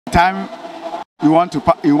Time you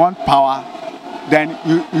want power, then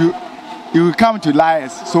you will come to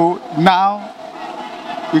liars. So now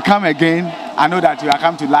you come again. I know that you are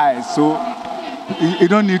come to liars. So you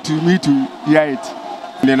don't need me to hear it.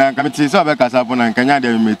 Then I come to say about Casapon and Kenya de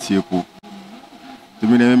Meti. To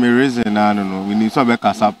me, the reason I don't know. We need so about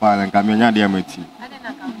Casapa and Kenya de Meti.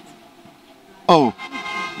 Oh,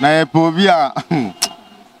 na povia.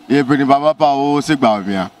 You bring Baba Pao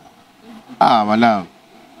Sigba. Ah, madam.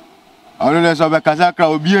 I don't know about Casacra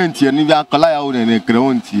or BNT and Nivea Kalaya and a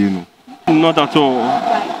Creonti. Not at all.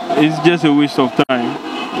 It's just a waste of time.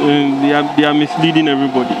 They are misleading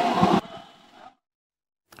everybody.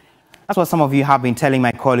 That's what some of you have been telling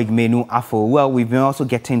my colleague Menu Afo. Well, we've been also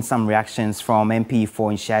getting some reactions from MP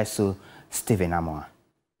for Nhyiaeso, Stephen Amoah.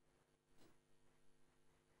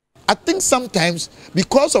 I think sometimes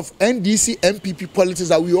because of NDC MPP politics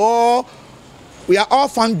that we are all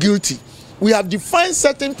found guilty. We have defined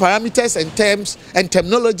certain parameters and terms and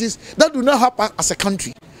terminologies that do not help us as a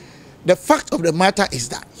country. The fact of the matter is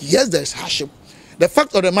that yes, there is hardship. The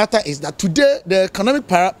fact of the matter is that today the economic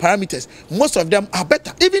parameters, most of them are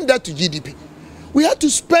better, even that to GDP. We have to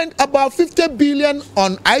spend about 50 billion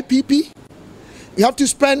on IPP. We have to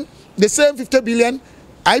spend the same 50 billion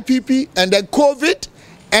IPP and then COVID,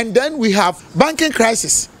 and then we have banking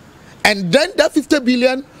crisis. And then that 50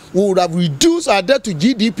 billion would have reduced our debt to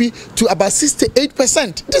GDP to about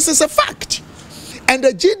 68%. This is a fact. And the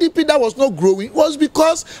GDP that was not growing was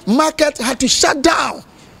because market had to shut down.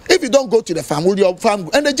 If you don't go to the farm, your farm,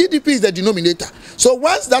 and the GDP is the denominator. So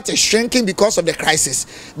once that is shrinking because of the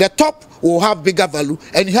crisis, the top will have bigger value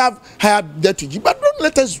and you have higher debt to GDP. But don't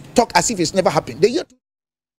let us talk as if it's never happened.